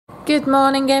Good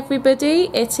morning everybody,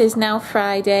 it is now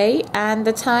Friday and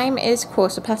the time is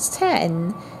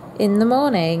 10:15 in the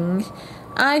morning.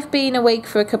 I've been awake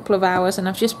for a couple of hours and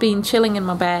I've just been chilling in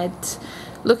my bed,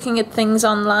 looking at things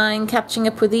online, catching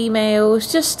up with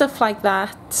emails, just stuff like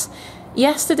that.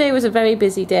 Yesterday was a very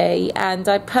busy day and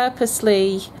I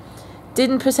purposely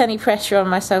didn't put any pressure on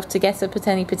myself to get up at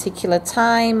any particular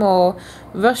time or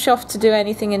rush off to do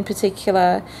anything in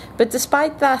particular. But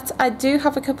despite that, I do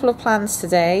have a couple of plans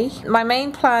today. My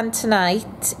main plan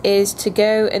tonight is to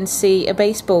go and see a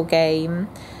baseball game,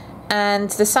 and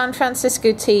the San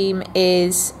Francisco team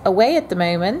is away at the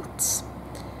moment.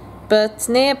 But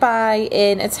nearby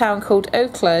in a town called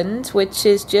Oakland, which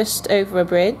is just over a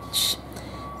bridge,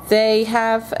 they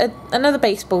have another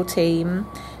baseball team.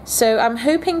 So I'm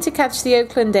hoping to catch the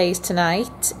Oakland A's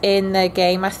tonight in their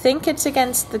game. I think it's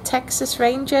against the Texas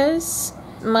Rangers.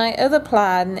 My other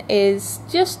plan is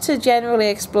just to generally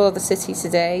explore the city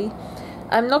today.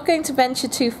 I'm not going to venture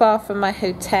too far from my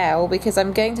hotel because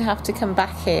I'm going to have to come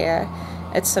back here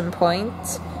at some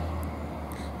point.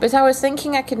 But I was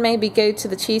thinking I could maybe go to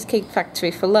the Cheesecake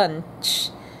Factory for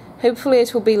lunch. Hopefully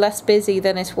it will be less busy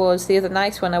than it was the other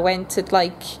night when I went at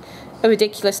like a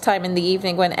ridiculous time in the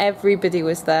evening when everybody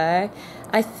was there.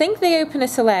 I think they open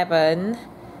at 11,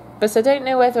 but I don't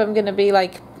know whether I'm going to be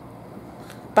like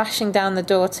bashing down the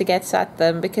door to get at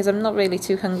them because I'm not really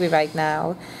too hungry right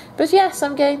now. But yes,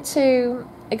 I'm going to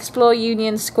explore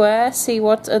Union Square, see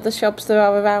what other shops there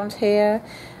are around here,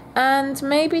 and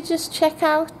maybe just check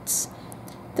out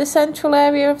the central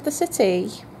area of the city.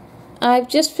 I've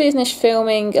just finished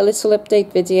filming a little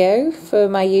update video for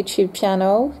my YouTube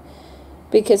channel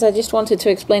because I just wanted to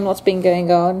explain what's been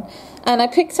going on. And I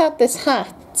picked out this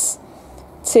hat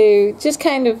to just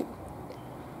kind of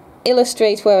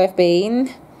illustrate where I've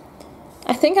been.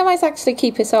 I think I might actually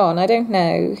keep it on, I don't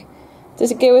know.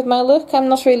 Does it go with my look? I'm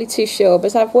not really too sure,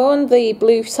 but I've worn the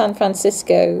blue San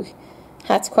Francisco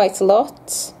hat quite a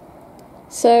lot.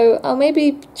 So I'll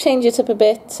maybe change it up a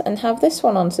bit and have this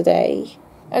one on today.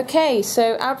 Okay,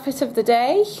 so outfit of the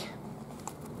day.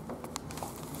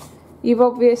 You've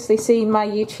obviously seen my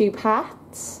YouTube hat.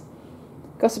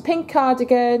 Got a pink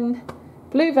cardigan,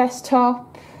 blue vest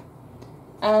top,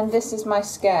 and this is my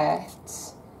skirt.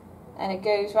 And it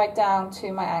goes right down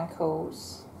to my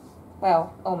ankles.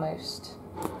 Well, almost.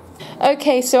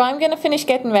 Okay, so I'm going to finish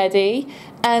getting ready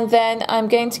and then I'm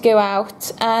going to go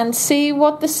out and see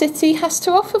what the city has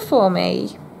to offer for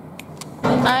me.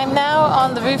 I'm now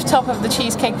on the rooftop of the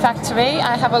Cheesecake Factory.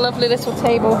 I have a lovely little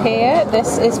table here.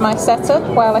 This is my setup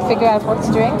while I figure out what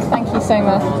to drink. Thank you so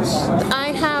much.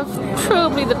 I have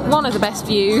probably one of the best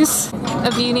views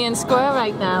of Union Square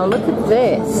right now. Look at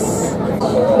this.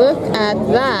 Look at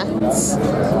that.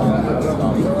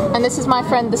 And this is my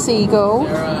friend the seagull.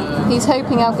 He's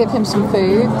hoping I'll give him some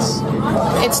food.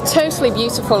 It's totally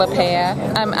beautiful up here.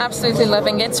 I'm absolutely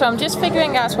loving it. So I'm just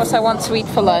figuring out what I want to eat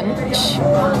for lunch.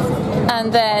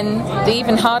 And then the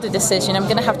even harder decision, I'm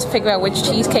going to have to figure out which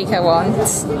cheesecake I want.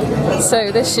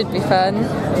 So this should be fun.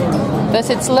 But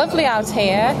it's lovely out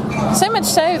here. So much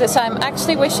so that I'm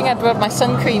actually wishing I'd brought my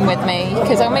sun cream with me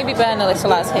because I'll maybe burn a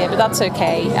little out here, but that's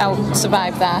okay. I'll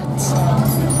survive that.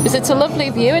 Because it's a lovely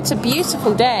view, it's a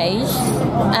beautiful day,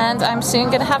 and I'm soon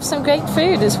going to have some great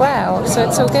food as well, so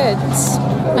it's all good.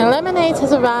 My lemonade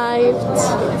has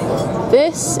arrived.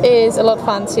 This is a lot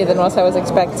fancier than what I was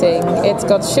expecting. It's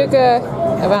got sugar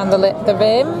around the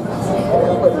rim,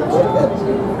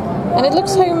 and it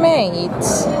looks homemade,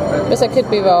 but I could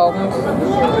be wrong.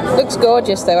 Looks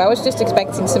gorgeous though. I was just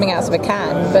expecting something out of a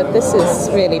can, but this is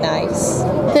really nice.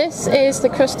 This is the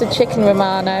crusted chicken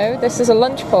Romano. This is a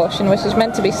lunch portion, which is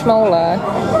meant to be smaller.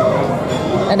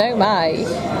 And oh my.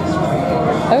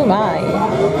 Oh my.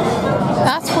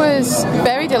 That was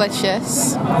very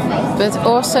delicious, but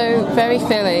also very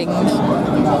filling.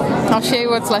 I'll show you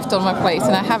what's left on my plate,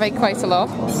 and I have ate quite a lot.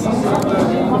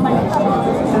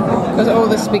 Got all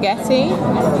the spaghetti,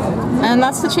 and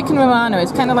that's the chicken Romano.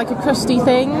 It's kind of like a crusty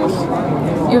thing.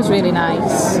 It was really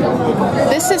nice.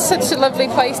 This is such a lovely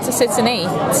place to sit and eat.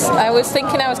 I was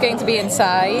thinking I was going to be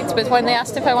inside, but when they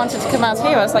asked if I wanted to come out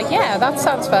here, I was like, yeah, that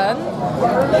sounds fun.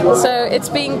 So it's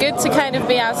been good to kind of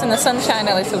be out in the sunshine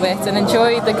a little bit and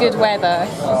enjoy the good weather.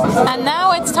 And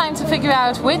now it's time to figure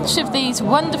out which of these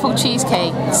wonderful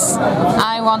cheesecakes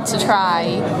I want to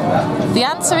try. The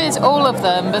answer is all of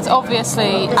them, but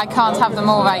obviously I can't have them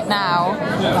all right now.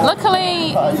 Luckily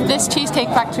Luckily, this Cheesecake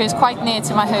Factory is quite near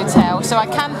to my hotel, so I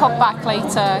can pop back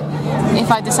later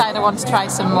if I decide I want to try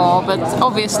some more, but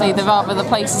obviously there are other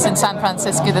places in San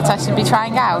Francisco that I should be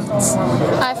trying out.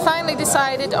 I finally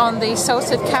decided on the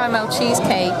salted caramel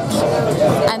cheesecake,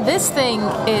 and this thing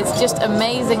is just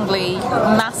amazingly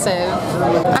massive.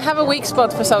 I have a weak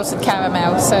spot for salted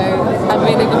caramel, so I'm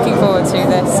really looking forward to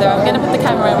this. So I'm going to put the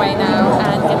camera away now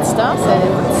and get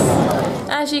started.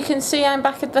 As you can see, I'm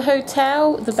back at the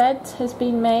hotel. The bed has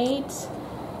been made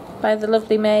by the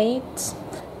lovely maid.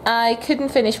 I couldn't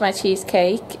finish my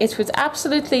cheesecake. It was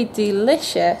absolutely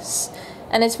delicious,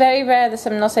 and it's very rare that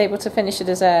I'm not able to finish a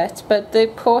dessert, but the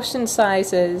portion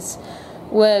sizes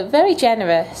were very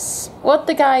generous. What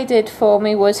the guy did for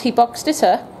me was he boxed it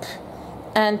up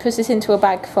and put it into a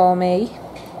bag for me.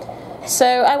 So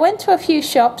I went to a few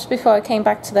shops before I came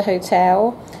back to the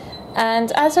hotel,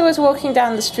 and as I was walking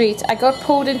down the street I got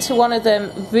pulled into one of them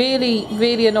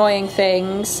really annoying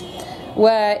things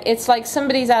where it's like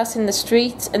somebody's out in the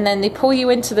street and then they pull you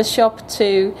into the shop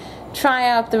to try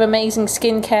out their amazing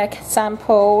skincare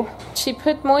sample. She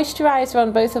put moisturiser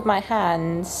on both of my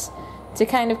hands to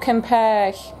kind of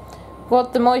compare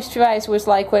what the moisturiser was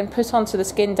like when put onto the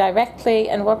skin directly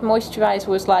and what moisturiser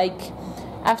was like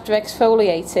after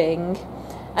exfoliating.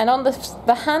 And on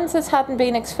the hands that hadn't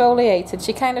been exfoliated,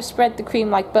 she kind of spread the cream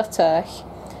like butter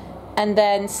and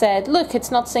then said, look,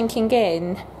 it's not sinking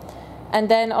in. And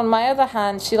then on my other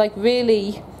hand, she like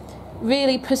really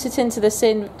put it into the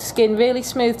skin, really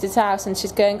smoothed it out, and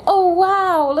she's going, oh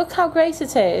wow, look how great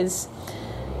it is.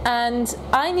 And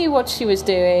I knew what she was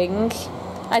doing.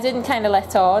 I didn't kind of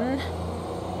let on,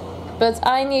 but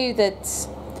I knew that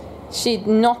she'd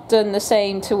not done the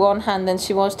same to one hand than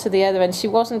she was to the other, and she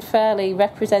wasn't fairly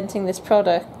representing this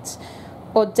product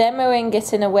or demoing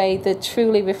it in a way that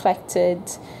truly reflected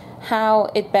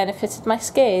how it benefited my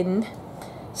skin.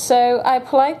 So I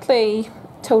politely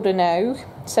told her no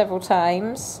several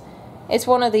times. It's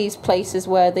one of these places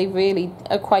where they really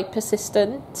are quite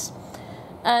persistent.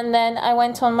 And then I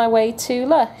went on my way to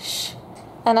Lush,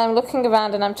 and I'm looking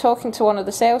around and I'm talking to one of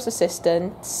the sales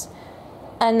assistants.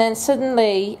 And then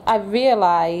suddenly I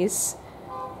realise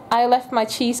I left my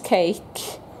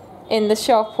cheesecake in the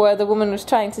shop where the woman was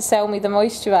trying to sell me the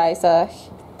moisturiser.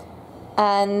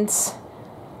 And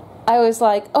I was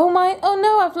like, oh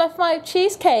no, I've left my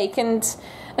cheesecake. And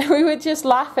we were just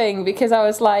laughing because I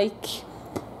was like,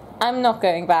 I'm not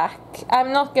going back.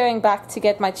 I'm not going back to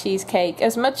get my cheesecake.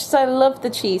 As much as I love the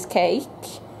cheesecake,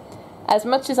 as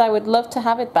much as I would love to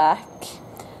have it back,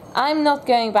 I'm not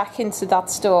going back into that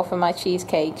store for my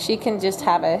cheesecake. She can just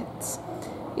have it.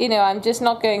 You know, I'm just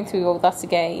not going through all that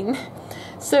again.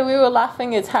 So we were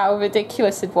laughing at how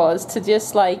ridiculous it was to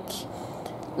just like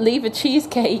leave a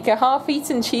cheesecake, a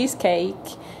half-eaten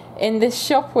cheesecake, in this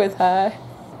shop with her.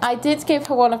 I did give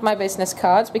her one of my business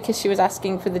cards because she was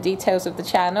asking for the details of the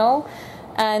channel,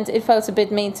 and it felt a bit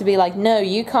mean to be like, no,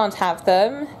 you can't have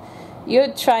them.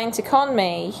 You're trying to con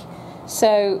me.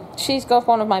 So she's got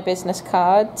one of my business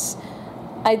cards.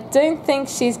 I don't think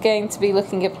she's going to be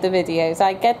looking up the videos.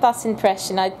 I get that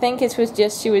impression. I think it was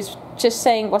just she was just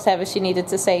saying whatever she needed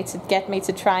to say to get me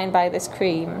to try and buy this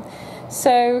cream.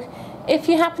 So if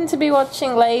you happen to be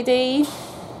watching, lady,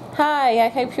 hi, I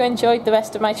hope you enjoyed the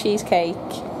rest of my cheesecake.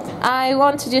 I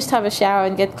want to just have a shower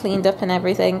and get cleaned up and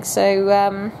everything,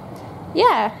 so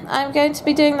yeah, I'm going to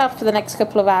be doing that for the next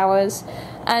couple of hours.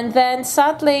 And then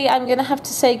sadly I'm going to have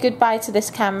to say goodbye to this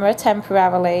camera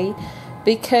temporarily,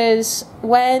 because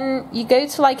when you go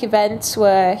to like events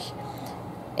where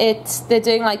they're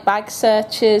doing like bag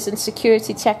searches and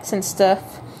security checks and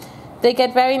stuff, they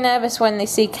get very nervous when they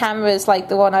see cameras like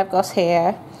the one I've got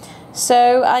here.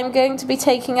 So I'm going to be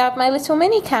taking out my little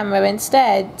mini camera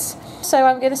instead. So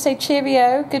I'm going to say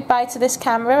cheerio, goodbye to this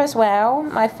camera as well,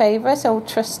 my favourite, old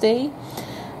trusty.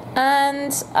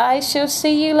 And I shall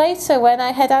see you later when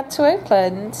I head out to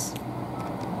Oakland.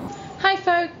 Hi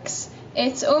folks,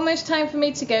 it's almost time for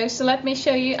me to go, so let me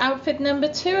show you outfit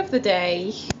number 2 of the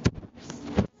day.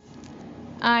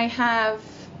 I have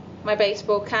my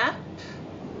baseball cap,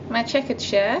 my checkered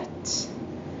shirt,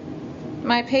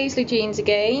 my paisley jeans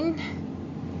again,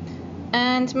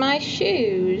 and my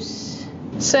shoes.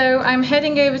 So I'm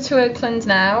heading over to Oakland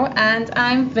now, and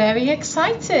I'm very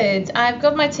excited. I've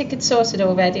got my ticket sorted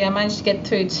already. I managed to get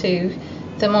through to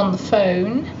them on the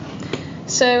phone.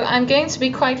 So I'm going to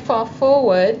be quite far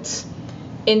forward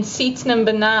in seat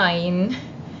number 9.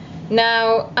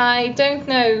 Now, I don't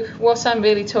know what I'm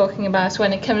really talking about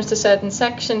when it comes to certain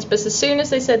sections, but as soon as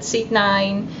they said seat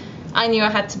 9, I knew I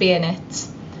had to be in it.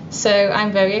 So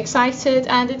I'm very excited,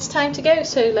 and it's time to go,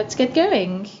 so let's get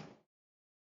going.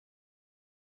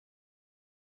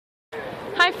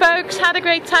 folks, had a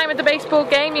great time at the baseball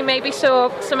game. You maybe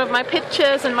saw some of my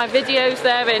pictures and my videos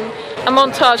there in a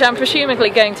montage I'm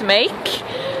presumably going to make.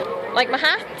 Like my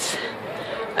hat.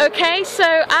 Okay,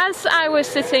 so as I was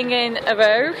sitting in a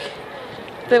row,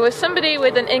 there was somebody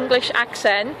with an English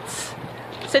accent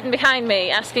sitting behind me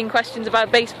asking questions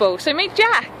about baseball. So meet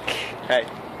Jack. Hey,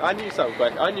 I knew some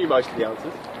questions. I knew most of the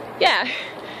answers. Yeah.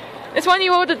 It's when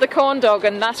you ordered the corn dog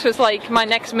and that was like my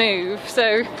next move,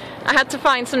 so I had to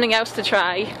find something else to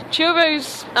try.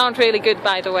 Churros aren't really good,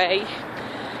 by the way.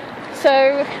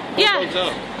 So,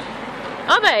 yeah.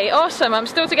 Are they? Awesome. I'm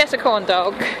still to get a corn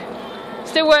dog.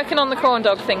 Still working on the corn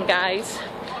dog thing, guys.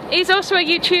 He's also a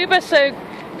YouTuber, so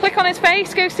click on his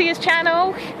face, go see his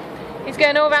channel. He's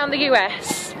going all around the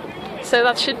US. So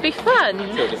that should be fun.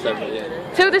 Till December,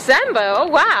 yeah. Till December? Oh,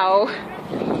 wow.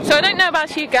 So I don't know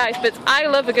about you guys, but I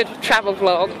love a good travel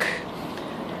vlog.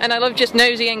 And I love just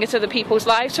nosying at other people's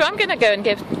lives, so I'm going to go and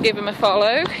give him a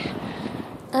follow.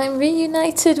 I'm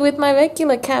reunited with my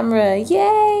regular camera.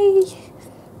 Yay!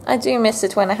 I do miss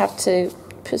it when I have to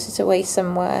put it away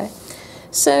somewhere.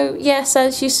 So yes,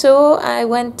 as you saw, I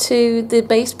went to the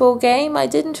baseball game. I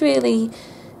didn't really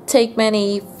take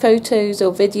many photos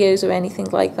or videos or anything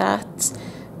like that,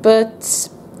 but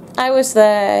I was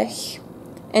there,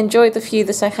 enjoyed the few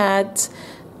that I had,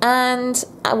 and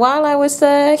while I was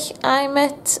there I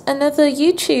met another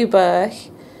YouTuber.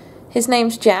 His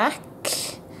name's Jack,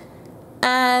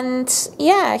 and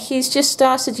yeah, he's just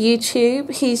started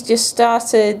YouTube. He's just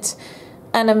started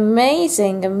an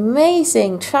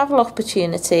amazing travel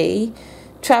opportunity,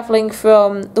 travelling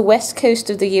from the west coast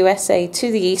of the USA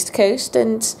to the east coast,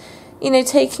 and you know,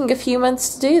 taking a few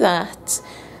months to do that.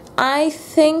 I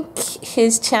think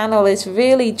his channel is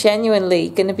really genuinely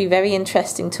going to be very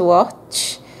interesting to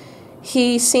watch.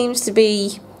 He seems to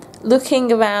be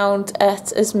looking around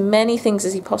at as many things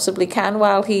as he possibly can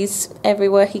while he's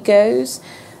everywhere he goes.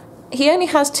 He only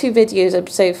has 2 videos up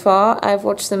so far. I've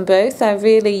watched them both. I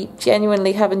really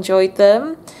genuinely have enjoyed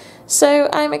them. So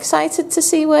I'm excited to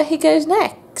see where he goes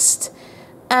next.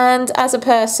 And as a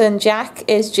person, Jack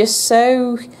is just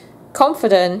so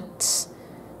confident.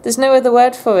 There's no other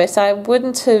word for it. I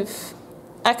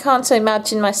can't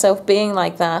imagine myself being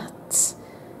like that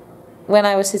when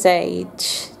I was his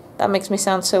age. That makes me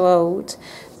sound so old.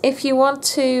 If you want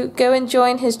to go and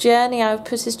join his journey, I've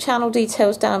put his channel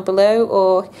details down below,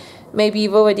 or maybe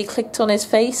you've already clicked on his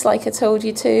face like I told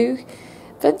you to.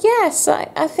 But yes,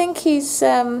 I think he's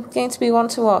going to be one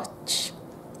to watch.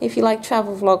 If you like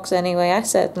travel vlogs anyway, I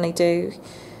certainly do.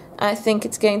 I think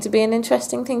it's going to be an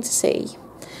interesting thing to see.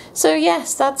 So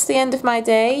yes, that's the end of my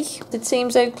day. It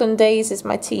seems Oakland A's is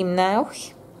my team now.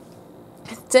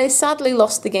 They sadly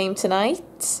lost the game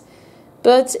tonight,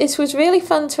 but it was really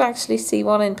fun to actually see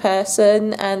one in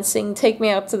person and sing Take Me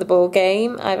Out to the Ball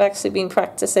Game. I've actually been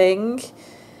practicing,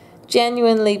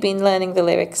 genuinely been learning the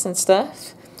lyrics and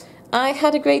stuff. I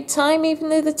had a great time even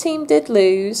though the team did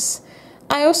lose.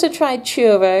 I also tried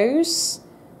churros,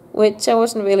 which I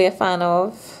wasn't really a fan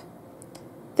of.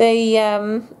 They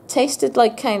tasted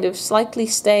like kind of slightly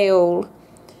stale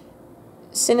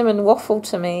cinnamon waffle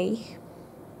to me.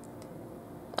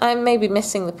 I may be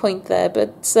missing the point there,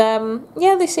 but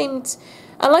yeah, they seemed...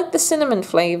 I liked the cinnamon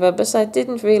flavour, but I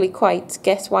didn't really quite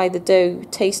get why the dough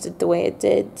tasted the way it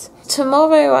did.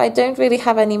 Tomorrow I don't really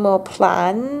have any more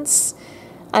plans.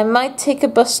 I might take a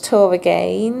bus tour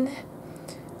again,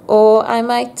 or I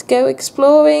might go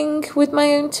exploring with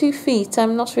my own 2 feet.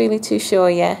 I'm not really too sure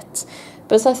yet,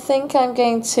 but I think I'm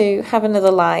going to have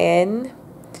another lie-in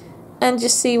and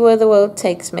just see where the world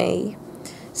takes me.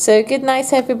 So good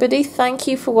night everybody, thank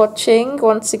you for watching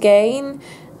once again,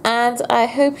 and I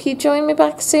hope you join me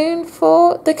back soon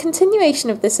for the continuation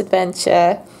of this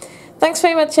adventure. Thanks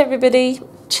very much everybody,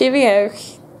 cheerio.